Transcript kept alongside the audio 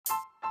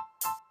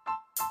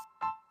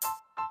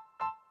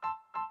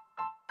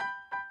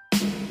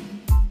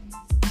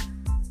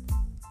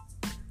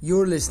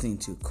You're listening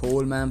to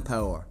Coleman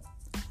Power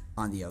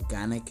on the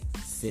Organic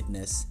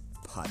Fitness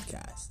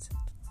Podcast.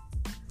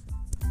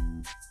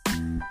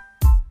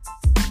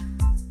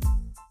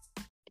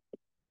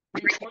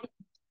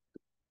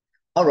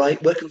 All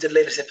right, welcome to the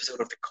latest episode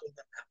of the Coleman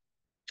Power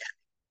Organic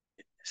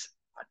Fitness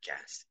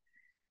Podcast.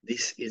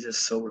 This is a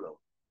solo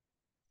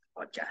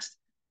podcast,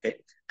 okay?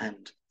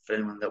 And for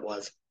anyone that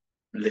was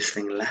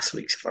listening for last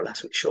week's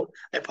show,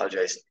 I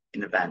apologize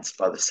in advance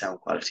for the sound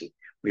quality.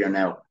 We are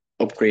now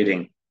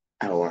upgrading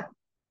our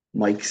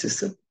mic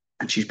system,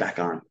 and she's back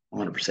on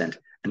 100%.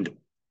 And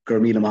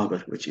Gurmila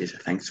Magat, which is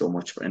thanks so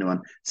much for anyone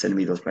sending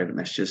me those private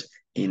messages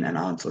in and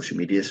on social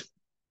medias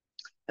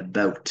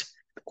about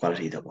the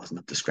quality that wasn't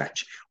up to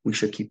scratch. We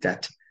should keep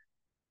that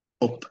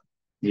up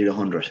near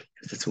 100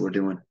 because that's what we're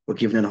doing. We're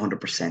giving it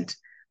 100%.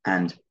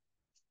 And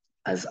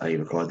as I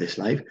record this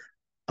live,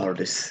 or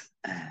this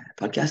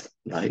podcast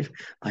live,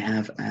 I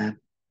have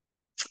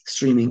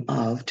streaming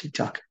of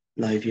TikTok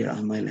live here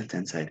on my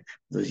left-hand side.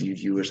 Those you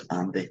viewers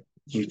on the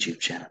YouTube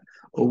channel.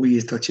 We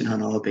is touching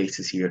on all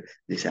bases here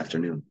this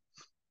afternoon.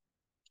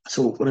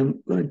 So what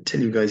I'm going to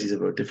tell you guys is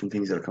about different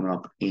things that are coming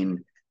up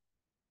in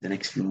the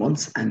next few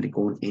months and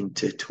going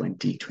into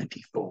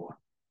 2024.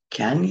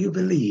 Can you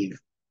believe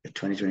that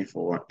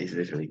 2024 is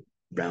literally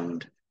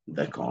round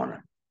the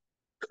corner?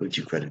 Could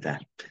you credit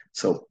that?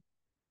 So,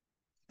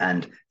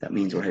 and that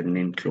means we're heading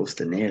in close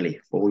to nearly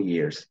 4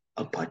 years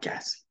of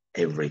podcasts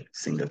every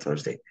single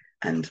Thursday.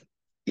 And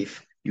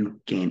if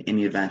you gain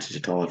any advantage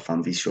at all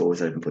from these shows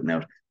that I've been putting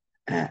out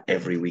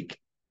every week,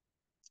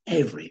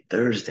 every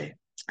Thursday,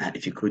 and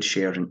if you could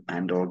share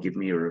and or give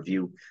me a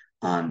review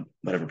on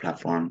whatever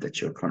platform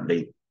that you're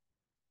currently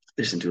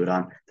listening to it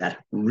on, that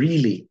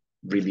really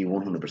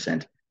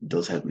 100%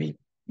 does help me.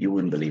 You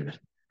wouldn't believe it.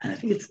 And I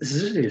think it's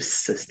really a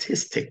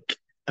statistic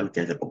out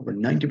there that over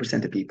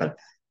 90% of people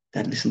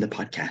that listen to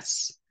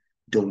podcasts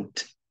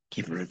don't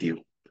give a review.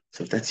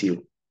 So if that's you,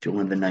 if you're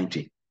one of the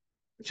 90,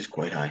 which is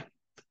quite high,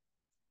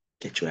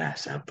 get your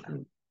ass up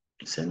and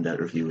send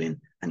that review in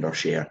and or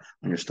share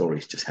on your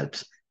stories. Just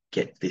helps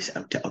get this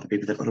out to other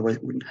people that otherwise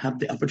wouldn't have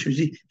the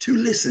opportunity to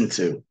listen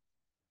to.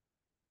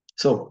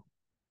 So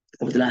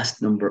over the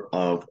last number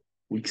of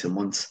weeks and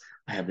months,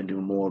 I have been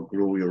doing more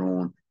grow your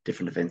own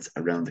different events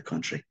around the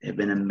country. They've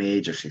been a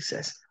major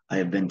success. I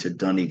have been to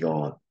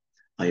Donegal.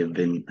 I have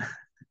been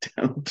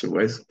down to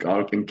West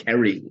Cork and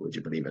Kerry, would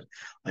you believe it?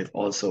 I've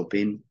also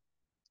been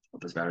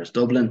up as far as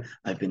Dublin.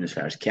 I've been as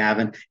far as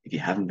Cavan. If you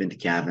haven't been to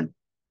Cavan,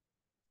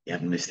 you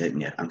haven't missed it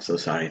yet. I'm so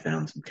sorry if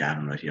anyone's from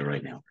Cavan right here,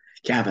 right now.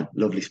 Cavan,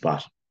 lovely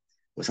spot.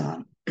 Was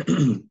on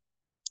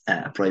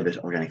a private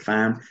organic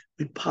farm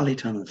with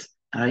polytunnels,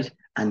 all right?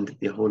 And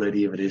the whole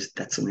idea of it is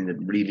that's something that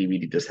really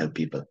does help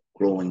people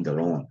growing their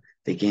own.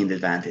 They gain the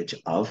advantage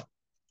of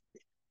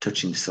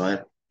touching the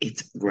soil.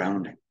 It's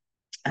grounding.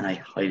 And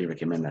I highly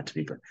recommend that to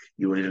people.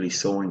 You are literally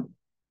sowing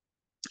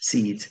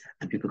seeds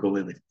and people go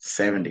away with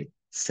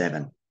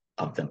 77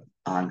 of them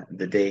on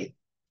the day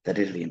that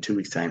literally in 2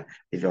 weeks' time,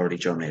 they've already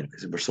germinated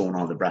because we're sowing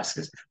all the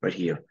brassicas right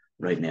here,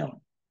 right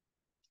now.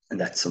 And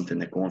that's something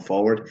that going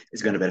forward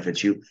is going to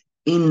benefit you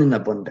in an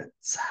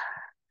abundance.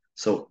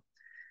 So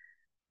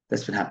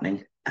that's been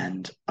happening.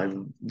 And I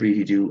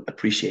really do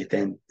appreciate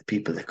then the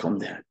people that come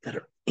there that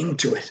are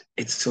into it.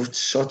 It's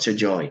such a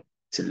joy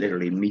to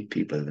literally meet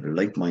people that are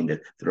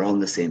like-minded, that are all on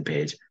the same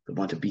page, that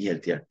want to be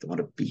healthier, that want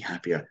to be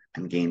happier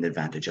and gain the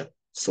advantage of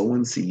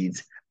sowing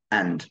seeds.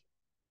 And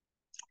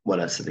what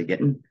else are they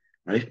getting?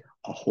 Right?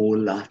 A whole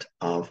lot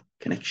of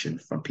connection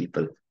from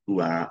people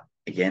who are,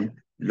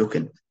 again,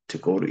 looking to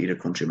go to either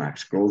country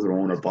markets, grow their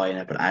own or buy an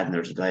apple, adding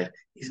their diet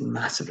is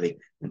massively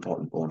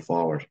important going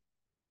forward.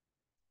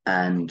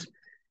 And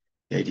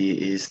the idea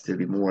is there'll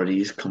be more of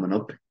these coming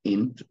up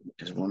in,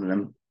 there's one of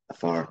them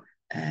for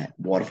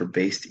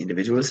Waterford-based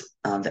individuals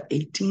on the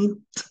 18th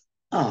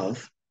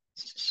of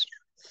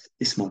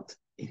this month,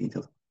 18th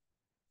of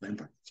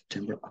November,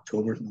 September,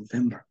 October,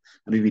 November.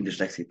 I'm being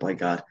dyslexic, by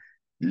God,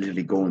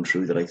 literally going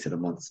through the likes of the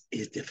months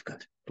is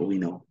difficult, but we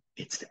know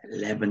it's the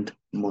 11th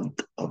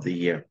month of the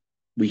year.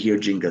 We hear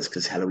jingles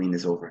because Halloween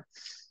is over.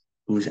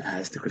 Who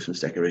has the Christmas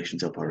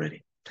decorations up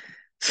already?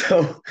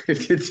 So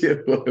if you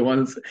do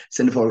want to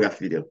send a photograph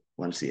video,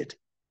 want to see it.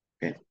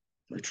 Okay,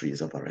 my tree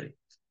is up already.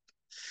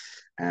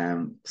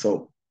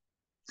 So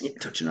yeah,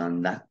 touching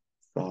on that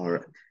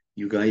for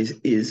you guys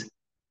is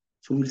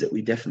foods that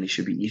we definitely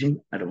should be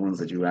eating are the ones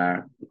that you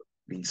are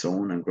being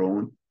sown and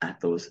grown at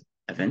those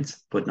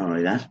events. But not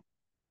only that,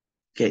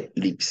 okay,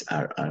 leeks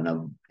are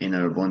in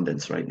an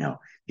abundance right now.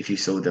 If you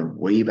sowed them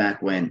way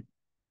back when,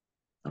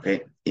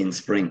 okay, in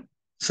spring.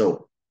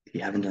 So if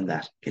you haven't done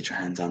that, get your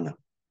hands on them.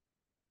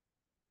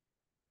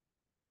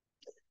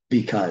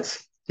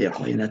 Because they're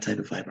high in that type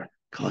of fiber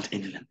called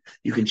inulin.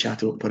 You can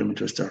chat up and put them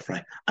into a stir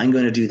fry. I'm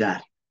going to do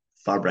that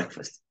for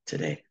breakfast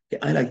today.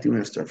 Okay, I like doing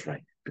a stir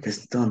fry because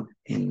it's done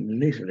in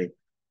literally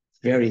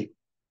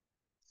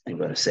I'm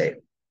going to say,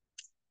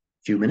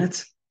 few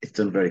minutes. It's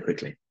done very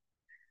quickly.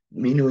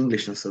 Me no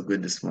English not so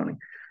good this morning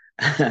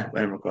when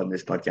I'm recording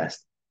this podcast.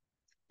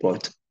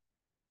 But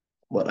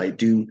what I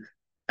do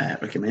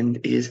recommend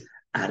is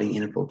adding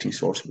in a protein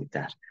source with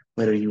that.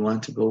 Whether you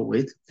want to go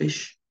with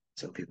fish,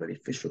 some people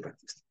eat fish for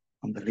breakfast.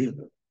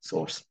 Unbelievable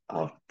source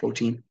of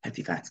protein,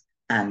 healthy fats,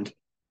 and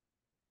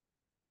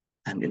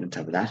on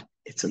top of that,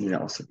 it's something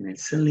that also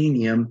contains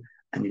selenium,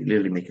 and you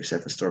literally make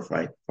yourself a stir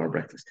fry for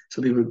breakfast.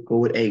 So people go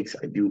with eggs.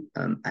 I do,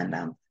 and I'm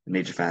a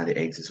major fan of the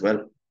eggs as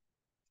well.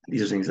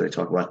 These are things that I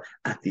talk about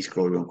at these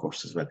grow your own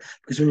courses as well.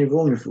 Because when you're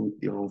growing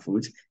your own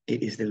foods,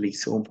 it is literally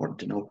so important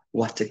to know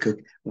what to cook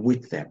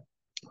with them.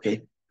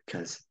 Okay,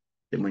 because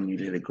then when you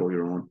literally grow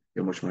your own,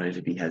 you're much more likely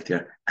to be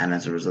healthier, and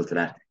as a result of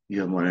that, you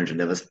have more energy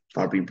levels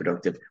for being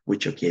productive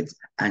with your kids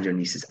and your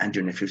nieces and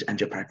your nephews and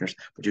your partners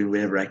for doing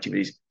whatever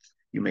activities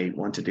you may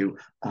want to do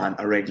on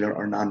a regular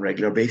or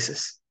non-regular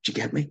basis. Do you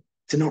get me?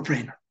 It's a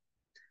no-brainer.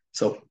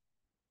 So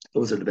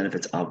those are the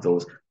benefits of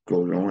those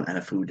grow your own and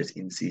a food that's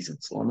in season.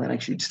 So I'm going to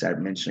actually start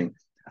mentioning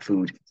a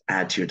food to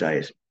add to your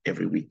diet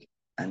every week.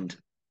 And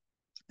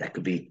that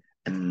could be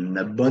an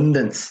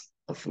abundance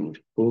of food.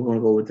 We're going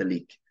to go with the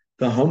leek,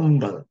 the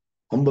humble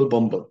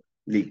bumble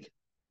leek.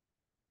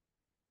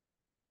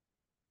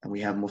 And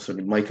we have most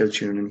of Michael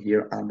tuning in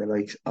here on the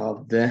likes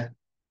of the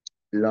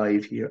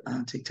live here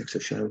on TikTok. So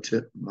shout out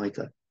to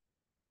Michael.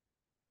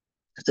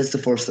 That's the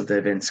first of the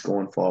events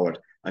going forward.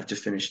 I've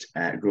just finished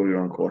Grow Your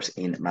Own course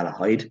in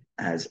Malahide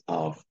as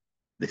of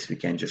this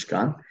weekend just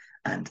gone.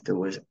 And there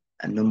was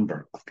a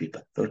number of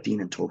people, 13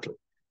 in total,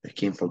 that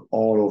came from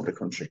all over the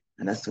country.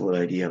 And that's the whole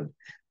idea.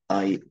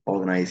 I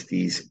organize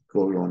these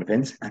Grow Your Own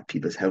events at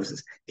people's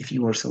houses. If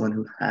you are someone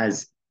who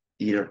has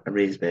either a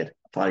raised bed,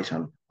 a potty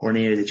tunnel, or an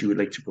area that you would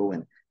like to go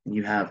in, and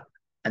you have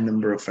a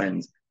number of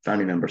friends,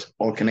 family members,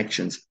 or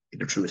connections,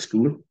 either through a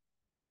school,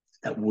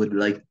 that would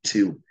like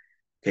to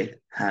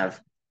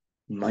have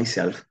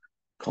myself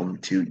come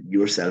to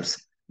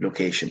yourself's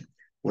location,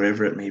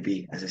 wherever it may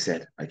be. As I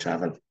said, I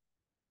travel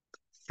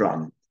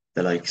from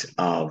the likes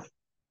of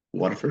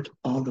Waterford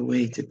all the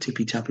way to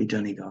Tippy Tappy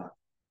Donegal.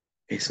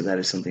 Okay, so that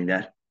is something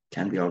that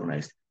can be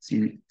organized. So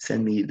you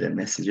send me the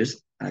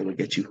messages, and I will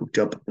get you hooked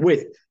up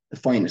with the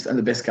finest and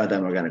the best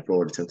goddamn organic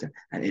grower that's out there,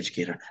 an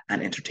educator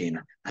and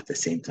entertainer at the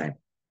same time.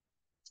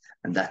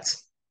 And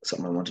that's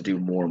something I want to do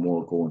more and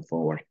more going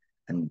forward.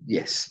 And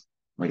yes,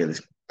 my God,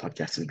 this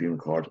podcast is being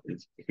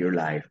recorded here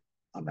live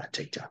on that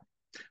TikTok.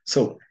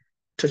 So,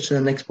 touching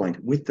on the next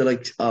point, with the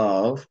likes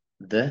of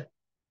the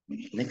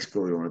next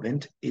Grow Your Own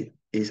event, it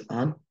is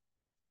on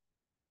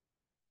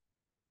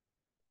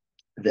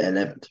the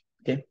 11th.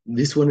 Okay,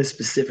 this one is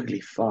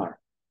specifically for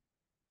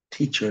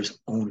teachers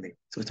only.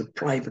 So it's a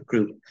private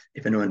group.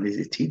 If anyone is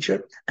a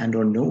teacher and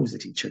or knows a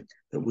teacher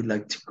that would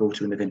like to go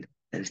to an event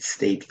that is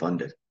state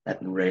funded, that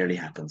rarely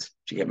happens.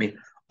 Do you get me?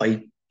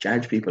 I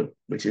charge people,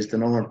 which is the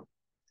norm,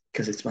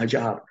 because it's my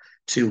job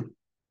to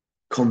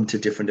come to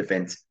different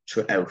events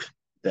throughout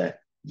the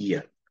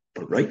year.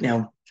 But right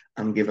now,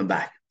 I'm giving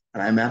back,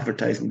 and I'm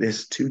advertising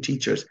this to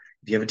teachers.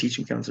 If you have a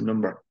teaching council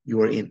number,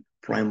 you are in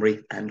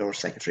primary and or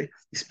secondary.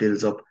 This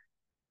builds up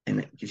and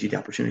it gives you the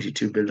opportunity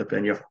to build up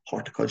in your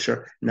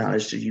horticulture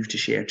knowledge to you to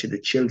share to the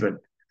children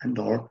and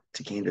or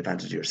to gain the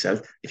advantage of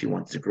yourself if you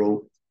want to grow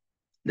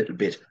a little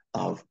bit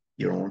of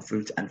your own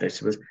fruits and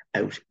vegetables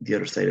out the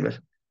other side of it.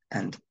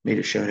 And made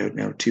a shout out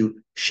now to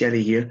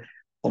Shelley here,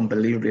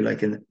 unbelievably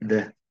liking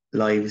the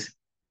lives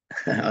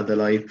of the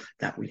live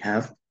that we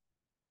have.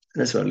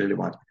 And that's what I really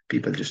want.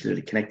 People just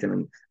literally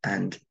connecting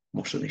and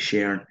mostly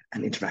sharing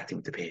and interacting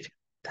with the page.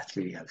 That's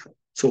really helpful.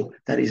 So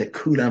that is a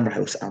Cool Amber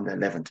House on the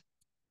 11th.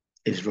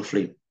 It is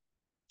roughly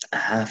a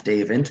half-day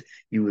event.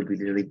 You will be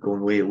literally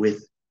going away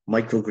with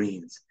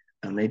microgreens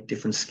and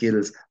different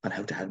skills on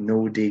how to have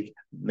no-dig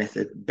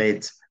method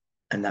beds.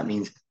 And that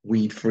means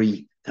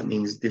weed-free. That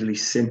means literally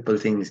simple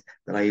things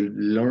that I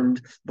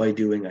learned by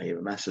doing. I have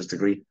a master's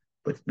degree,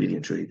 but really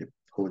and truly the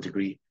whole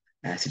degree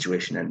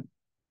situation and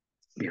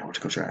being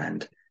horticulture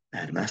and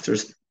the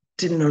master's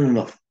didn't learn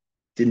enough,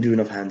 didn't do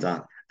enough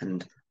hands-on.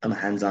 And I'm a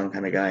hands-on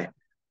kind of guy.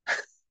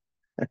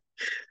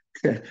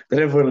 That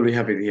everyone will be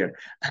happy to hear.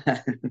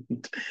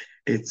 And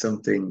it's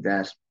something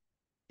that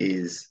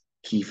is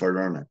key for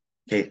learning.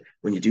 Okay,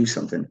 when you do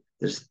something,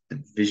 there's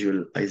the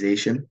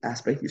visualization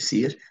aspect. You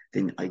see it,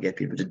 then I get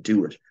people to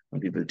do it. When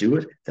people do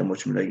it, they're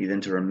much more likely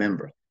then to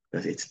remember it,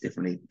 because it's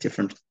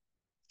different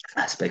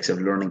aspects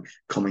of learning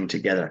coming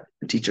together.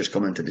 And teachers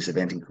coming to this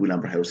event in Cool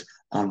Amber House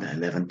on the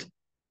 11th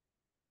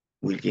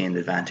will gain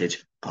the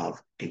advantage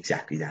of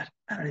exactly that.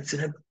 And it's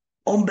an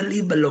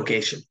unbelievable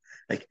location.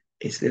 Like,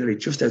 it's literally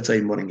just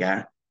outside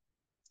Mullingar.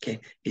 Okay,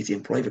 it's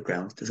in private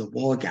grounds. There's a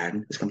wall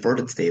garden. There's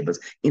converted stables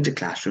into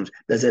classrooms.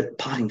 There's a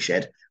potting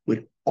shed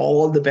with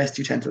all the best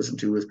utensils and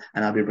tools.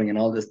 And I'll be bringing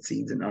all the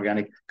seeds and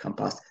organic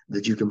compost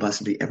that you can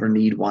possibly ever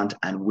need, want,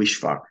 and wish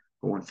for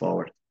going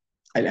forward.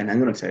 And I'm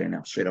going to tell you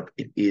now, straight up,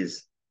 it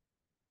is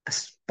a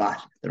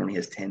spot that only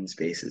has 10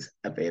 spaces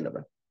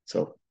available.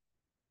 So,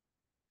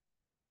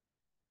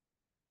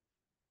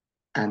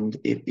 and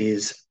it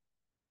is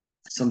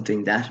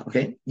something that,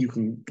 okay, you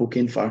can book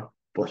in for,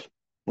 but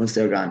once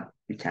they're gone,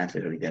 you can't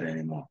literally get it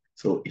anymore.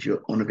 So if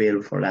you're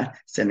unavailable for that,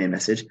 send me a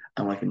message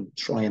and I can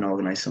try and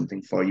organize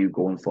something for you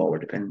going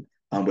forward, depending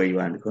on where you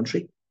are in the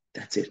country.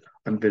 That's it.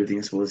 I'm building,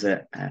 I suppose,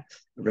 a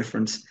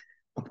reference,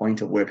 a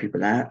point of where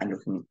people are and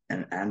looking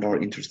and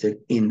are interested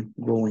in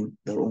growing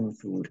their own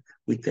food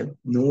with them,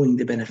 knowing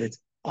the benefits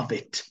of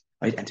it.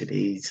 Right. And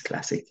today's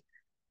classic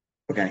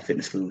organic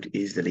fitness food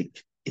is the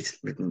leek. It's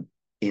written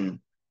in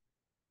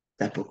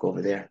that book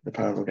over there, The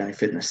Power of Organic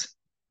Fitness.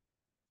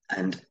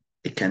 And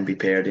it can be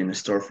paired in a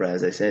stir fry,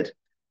 as I said.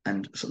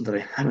 And something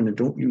that I haven't and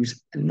don't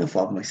use enough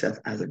of myself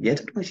as of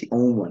yet. I don't actually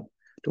own one.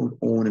 Don't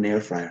own an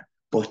air fryer,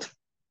 but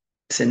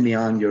send me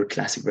on your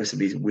classic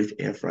recipes with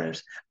air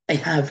fryers. I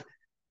have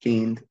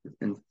gained,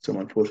 and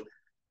someone put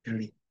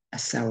nearly a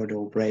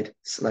sourdough bread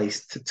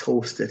sliced to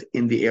toast it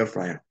in the air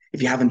fryer.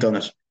 If you haven't done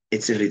it,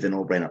 it's literally the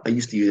no-brainer. I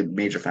used to use a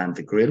major fan of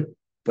the grill,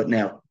 but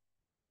now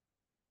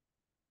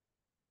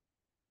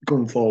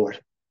going forward,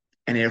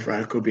 an air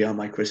fryer could be on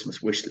my Christmas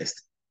wish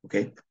list.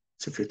 Okay,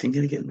 so if you're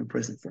thinking of getting a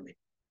present for me,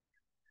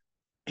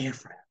 air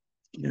fryer,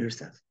 you know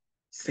yourself.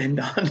 Send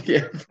on the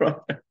air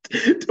fryer.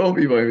 Don't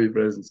be buying me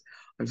presents.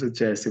 I'm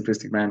such a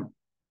simplistic man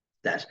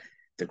that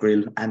the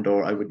grill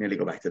and/or I would nearly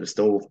go back to the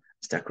stove,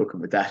 start cooking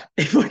with that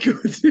if I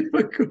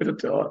could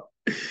at all.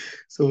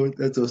 So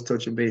that's us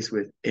touching base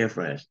with air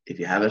fryers. If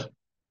you have it,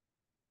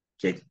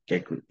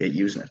 get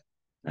using it.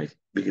 Right?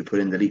 We could put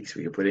in the leeks.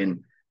 We could put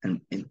in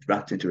and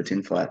wrapped into a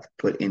tin foil.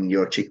 Put in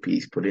your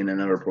chickpeas. Put in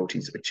another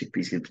protein. So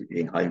chickpeas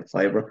being high in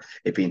fiber,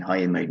 it being high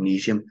in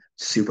magnesium,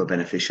 super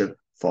beneficial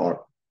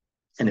for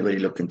anybody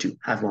looking to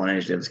have more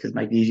energy levels because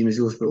magnesium is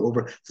used for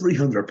over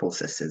 300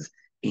 processes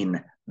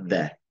in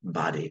the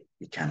body.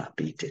 You cannot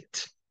beat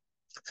it.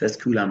 So that's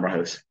Cool Amber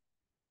House.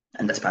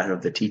 And that's part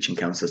of the teaching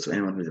council. So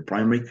anyone who's a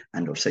primary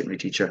and or secondary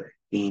teacher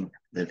gain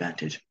the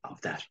advantage of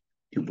that.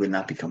 It will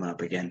not be coming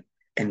up again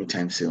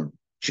anytime soon.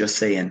 Just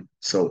saying.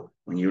 So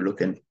when you're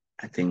looking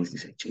at things, you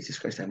say, Jesus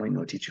Christ, I might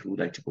know a teacher who would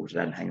like to go to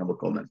that and hang out with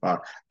Coleman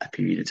for a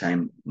period of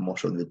time,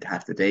 most of the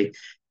half the day.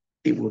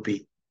 It will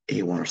be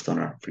a one or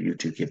stunner for you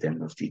to give them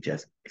those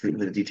details. If you're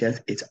looking for the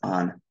details, it's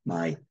on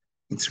my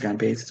Instagram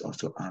page. It's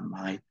also on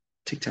my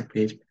TikTok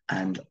page,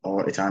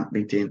 or it's on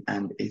LinkedIn,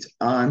 and it's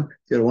on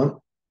the other one,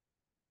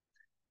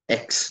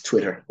 X,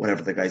 Twitter,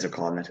 whatever the guys are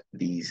calling it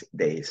these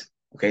days.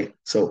 Okay,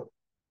 so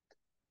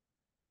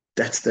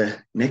that's the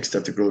next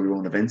of the Grow Your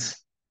Own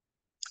events.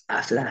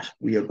 After that,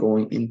 we are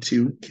going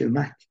into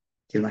Kilmac,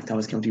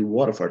 Thomas County,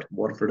 Waterford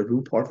of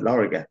Who, Port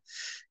Loriga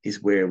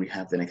is where we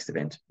have the next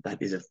event.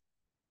 That is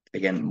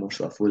again more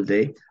so a full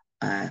day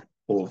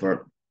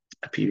over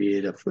a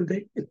period of full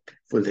day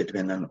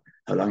depending on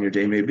how long your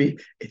day may be.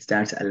 It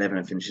starts at 11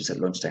 and finishes at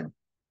lunchtime.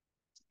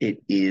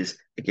 It is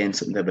again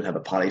something that will have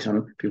a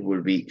polytunnel. People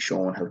will be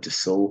shown how to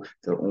sow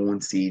their own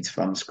seeds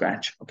from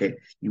scratch. Okay,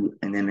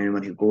 and then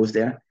anyone who goes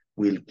there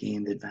will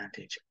gain the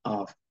advantage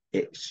of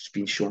it's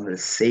being shown how to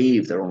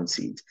save their own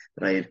seeds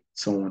that I had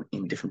sown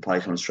in different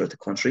polytunnels throughout the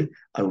country.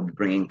 I will be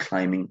bringing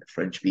climbing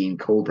French bean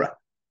cobra.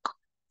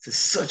 It's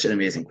such an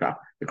amazing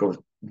crop. It grows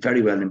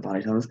very well in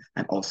polytunnels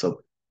and also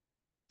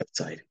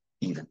outside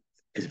even.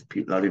 Because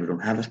a lot of people don't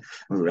have it.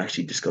 And we were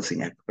actually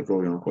discussing at a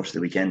growing course of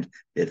the weekend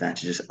the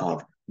advantages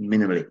of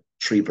minimally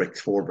 3 bricks,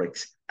 4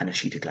 bricks, and a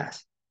sheet of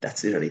glass.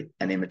 That's literally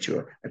an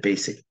immature, a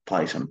basic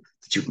polytunnel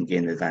that you can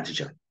gain the advantage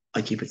of.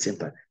 I keep it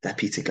simple. That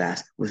piece of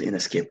glass was in a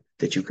skip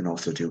that you can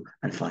also do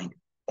and find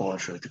all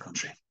throughout the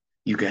country.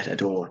 You get a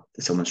door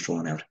that someone's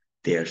thrown out.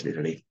 There's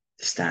literally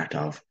the start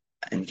of,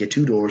 and you get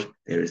 2 doors.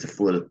 There is the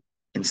full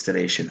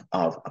installation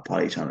of a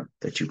polytunnel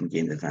that you can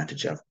gain the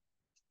advantage of.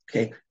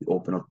 Okay, you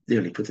open up,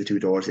 literally put the 2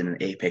 doors in an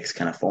apex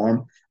kind of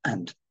form,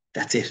 and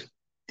that's it.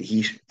 The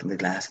heat from the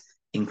glass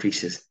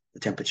increases the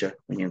temperature.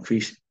 When you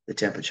increase the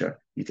temperature,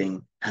 you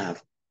then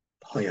have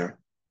higher,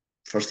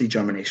 firstly,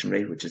 germination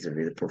rate, which is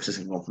the process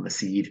of going from a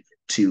seed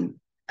to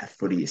a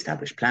fully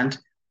established plant.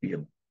 You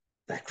have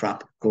that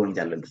crop growing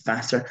that a little bit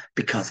faster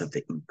because of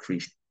the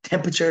increased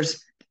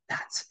temperatures.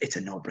 It's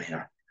a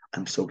no-brainer.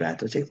 I'm so glad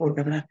to take a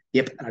photograph of that.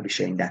 Yep, and I'll be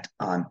sharing that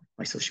on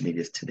my social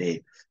medias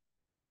today,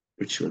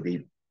 which will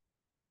be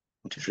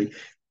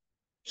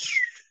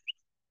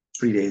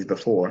 3 days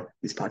before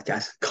this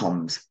podcast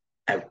comes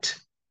out.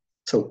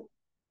 So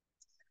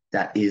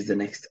that is the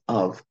next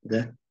of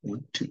the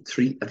 1, 2,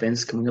 3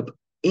 events coming up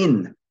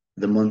in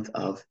the month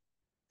of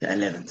the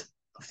 11th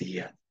of the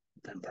year.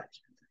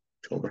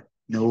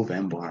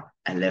 November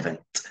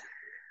 11th.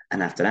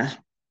 And after that,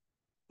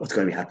 what's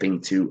going to be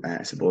happening to,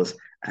 I suppose,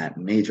 a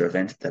major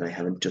event that I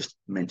haven't just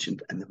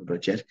mentioned enough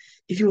about yet.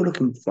 If you were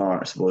looking for,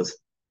 I suppose,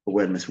 a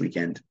wellness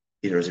weekend,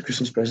 either as a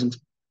Christmas present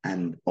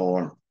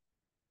or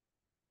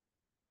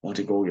want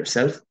to go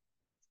yourself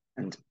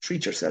and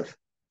treat yourself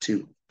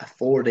to a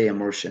 4-day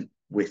immersion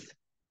with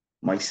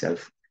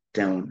myself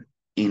down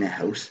in a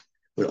house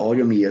with all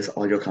your meals,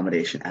 all your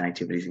accommodation and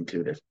activities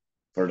included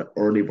for the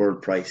early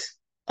bird price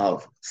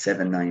of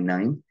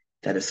 $799.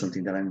 That is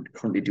something that I'm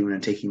currently doing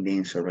and taking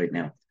names for right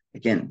now.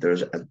 Again,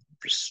 there's a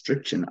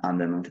restriction on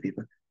the amount of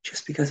people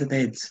just because of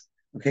beds.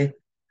 Okay.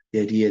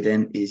 The idea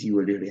then is you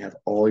will literally have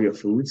all your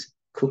foods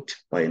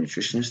cooked by a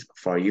nutritionist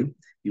for you.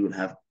 You will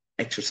have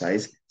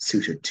exercise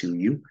suited to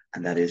you,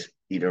 and that is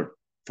either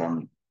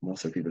from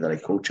most of the people that I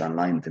coach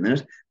online at the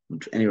minute,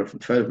 anywhere from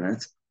 12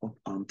 minutes up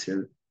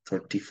until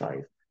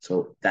 35.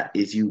 So that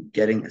is you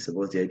getting, I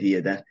suppose, the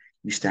idea that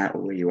you start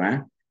where you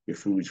are. Your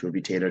foods will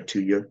be tailored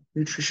to your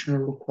nutritional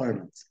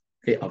requirements.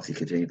 Okay, obviously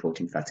containing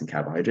protein, fats, and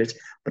carbohydrates.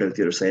 But out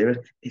the other side of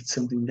it, it's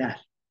something that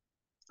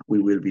we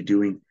will be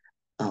doing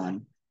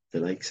on the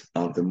likes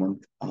of the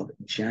month of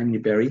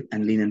January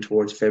and leaning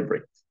towards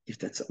February. If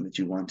that's something that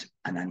you want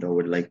and or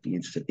would like be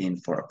interested in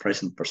for a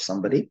present for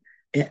somebody,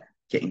 yeah,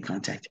 get in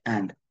contact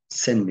and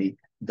send me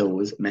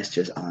those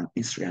messages on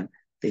Instagram,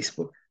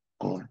 Facebook,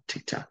 or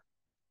TikTok.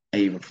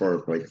 I prefer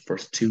the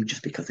first two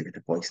just because I get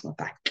the voice note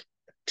back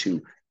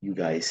to you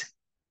guys,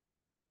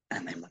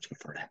 and I much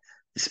prefer that.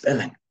 The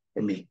spelling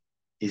for me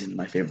isn't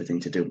my favorite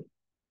thing to do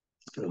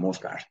for the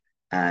most part,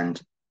 and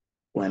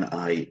when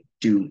I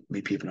do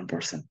meet people in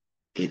person,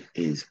 it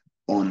is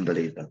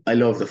unbelievable. I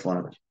love the fun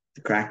of it,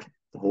 the crack,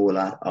 the whole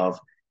lot of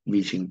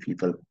meeting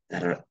people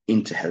that are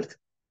into health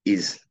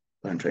is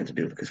what I'm trying to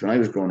do. Because when I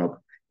was growing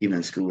up, even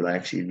in school, I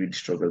actually really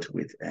struggled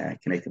with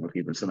connecting with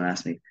people. Someone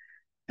asked me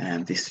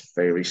this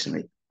very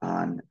recently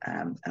on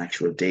an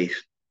actual date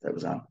that I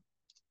was on.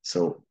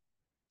 So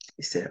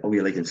he said, "Oh,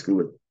 you like in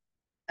school?"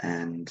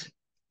 And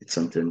it's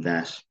something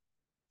that,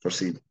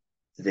 firstly,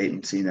 the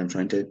dating scene, I'm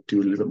trying to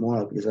do a little bit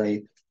more because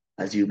I,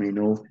 as you may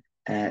know,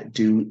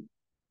 do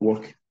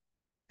work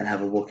and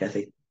have a work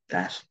ethic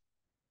that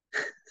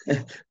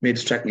may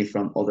distract me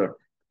from other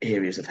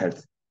areas of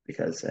health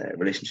because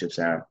relationships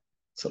are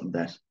something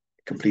that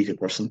complete a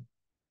person,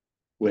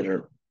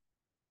 whether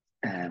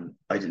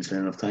I didn't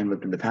spend enough time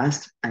with in the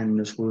past,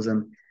 and I suppose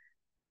I'm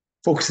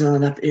focusing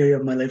on that area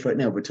of my life right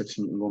now. But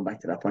touching and going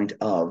back to that point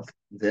of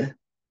the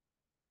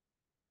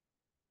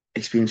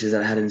experiences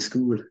that I had in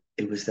school,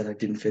 it was that I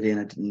didn't fit in.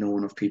 I didn't know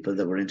enough people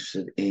that were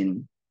interested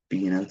in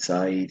being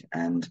outside.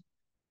 And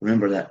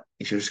remember that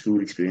if your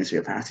school experience or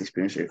your past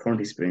experience or your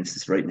current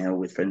experiences right now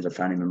with friends or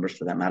family members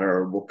for that matter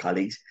or work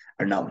colleagues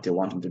are not what you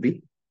want them to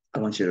be, I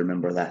want you to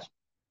remember that,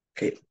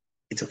 okay,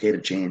 it's okay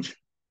to change.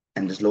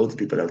 And there's loads of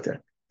people out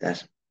there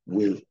that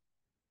will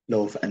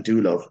love and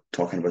do love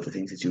talking about the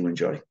things that you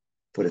enjoy,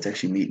 but it's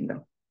actually meeting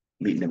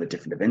them at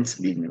different events,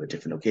 meeting them at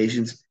different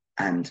occasions,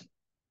 and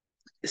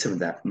some of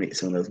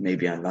those may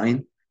be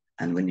online.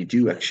 And when you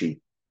do actually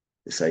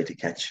decide to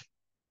catch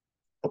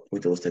up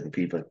with those type of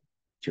people,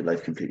 your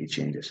life completely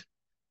changes.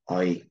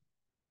 I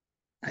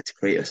had to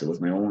create, I suppose,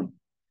 my own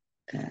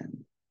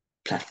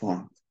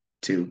platform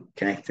to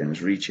connect and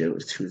reach out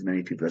to as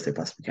many people as I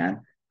possibly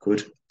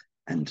could.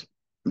 And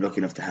I'm lucky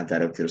enough to have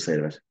that out the other side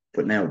of it.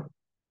 But now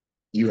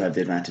you have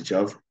the advantage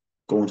of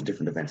going to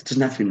different events. It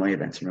doesn't have to be my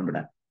events, remember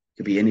that. It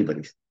could be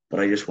anybody's. But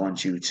I just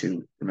want you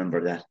to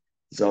remember that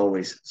there's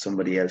always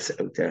somebody else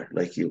out there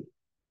like you.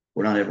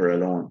 We're not ever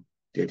alone.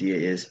 The idea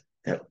is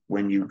that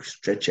when you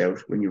stretch out,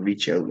 when you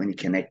reach out, when you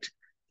connect,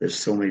 there's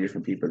so many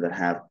different people that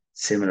have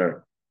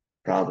similar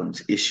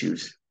problems,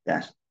 issues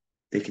that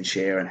they can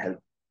share and help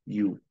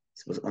you, I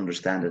suppose,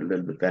 understand it a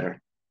little bit better.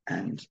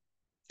 And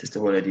just the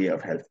whole idea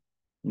of health,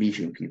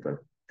 meeting people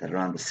that are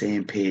on the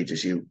same page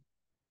as you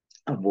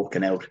and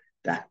working out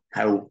that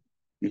how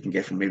you can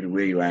get from maybe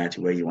where you are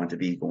to where you want to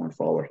be going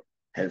forward,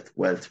 health,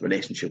 wealth,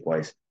 relationship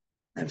wise.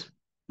 And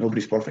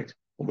nobody's perfect.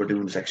 What we're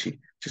doing is actually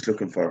just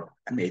looking for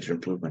a major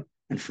improvement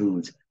in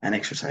foods and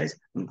exercise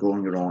and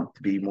growing your own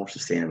to be more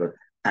sustainable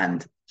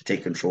and to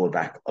take control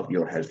back of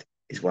your health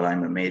is what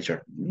I'm a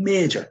major,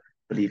 major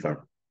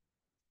believer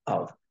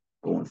of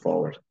going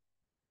forward.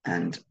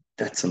 And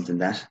that's something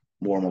that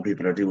more and more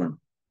people are doing.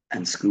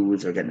 And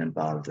schools are getting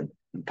involved. And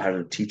I'm part of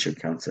the teacher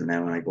council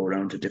now. And I go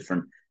around to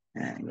different,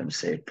 I'm going to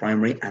say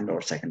primary and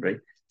or secondary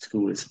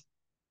schools.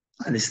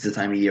 And this is the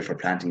time of year for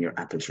planting your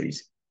apple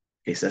trees.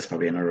 Okay, so that's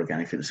probably another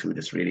organic fitness food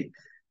that's really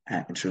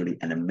and truly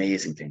an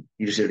amazing thing.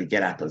 You just really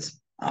get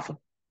apples off of,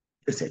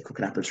 let's say, cook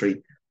an apple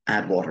tree,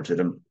 add water to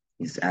them.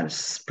 You just add a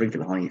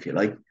sprinkle of honey if you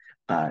like.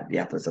 The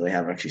apples that I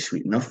have are actually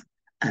sweet enough,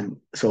 and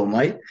so am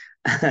I.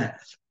 And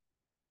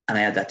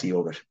I add that to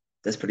yogurt.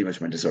 That's pretty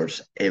much my dessert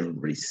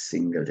every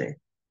single day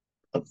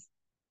of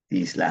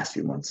these last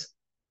few months,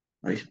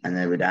 right? And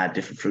then I would add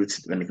different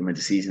fruits when they come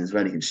into season as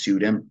well. You can stew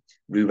them.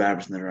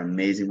 Rhubarb is another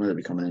amazing one. They'll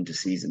be coming into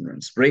season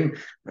in spring.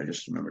 I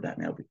just remember that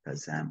now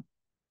because I'm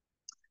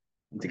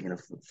thinking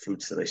of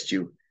fruits that I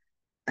stew.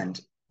 And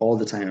all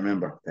the time,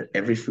 remember that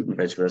every fruit and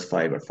vegetable has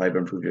fiber. Fiber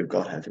improves your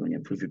gut health. And when you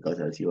improve your gut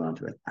health, you're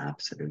onto an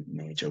absolute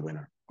major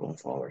winner going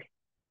forward.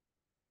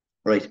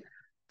 Right.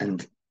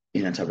 And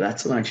on top of that,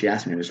 someone actually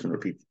asked me, I'm just going to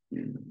repeat,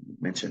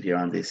 mentioned here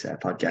on this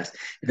podcast,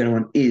 if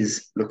anyone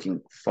is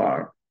looking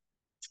for,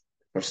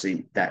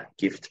 firstly, that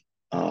gift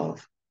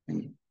of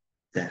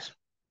that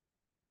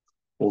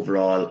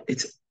overall,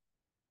 it's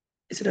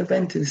an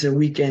event, it's a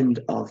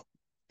weekend of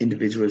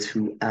individuals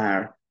who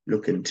are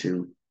looking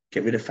to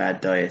get rid of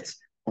fad diets,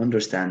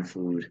 understand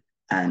food,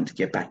 and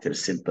get back to the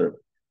simple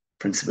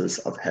principles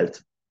of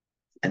health.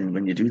 And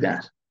when you do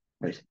that,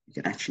 right, you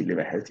can actually live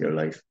a healthier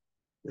life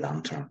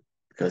long term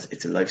because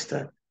it's a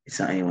lifestyle. It's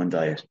not any one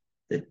diet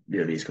that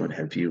really is going to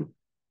help you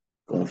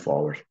going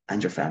forward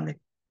and your family.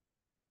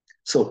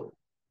 So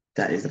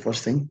that is the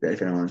first thing that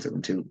if anyone's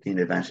looking to gain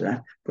advantage of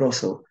that, but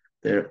also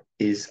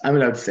I'm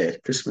allowed to say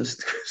it,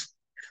 Christmas.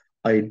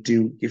 I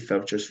do give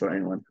vouchers for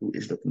anyone who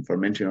is looking for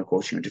mentoring or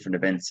coaching or different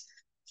events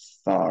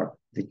for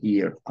the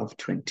year of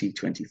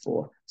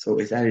 2024. So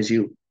if that is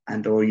you,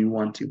 and or you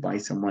want to buy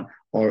someone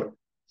or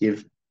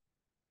give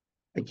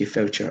a gift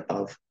voucher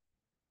of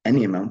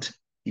any amount,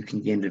 you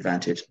can gain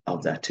advantage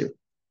of that too.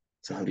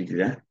 So how do you do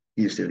that?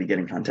 You just get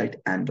in contact,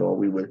 and or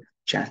we will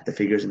chat the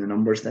figures and the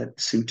numbers that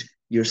suit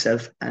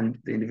yourself and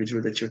the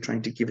individual that you're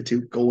trying to give it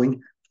to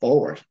going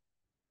forward.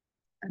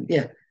 And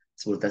yeah,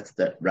 so that's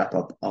the wrap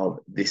up of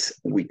this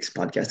week's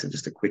podcast. And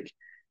just a quick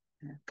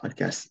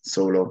podcast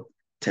solo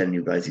telling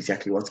you guys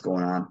exactly what's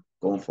going on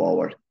going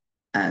forward.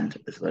 And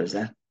as well as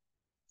that,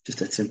 just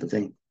that simple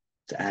thing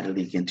to add a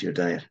leek into your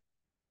diet.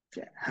 If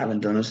you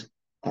haven't done it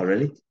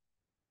already,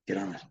 get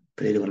on it.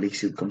 Potato and leek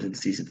soup comes into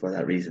season for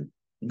that reason.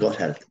 Gut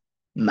health,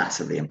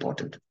 massively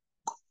important.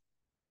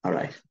 All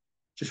right.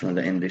 Just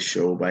wanted to end this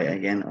show by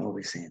again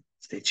always saying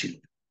stay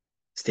tuned,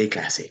 stay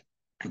classy,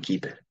 and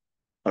keep it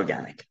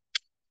organic.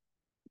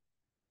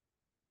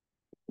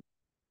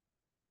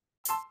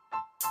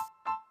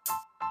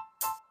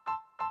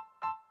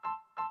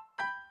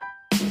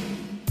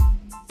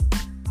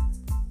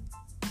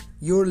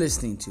 You're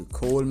listening to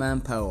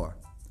Coleman Power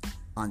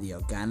on the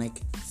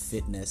Organic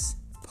Fitness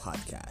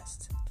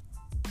Podcast.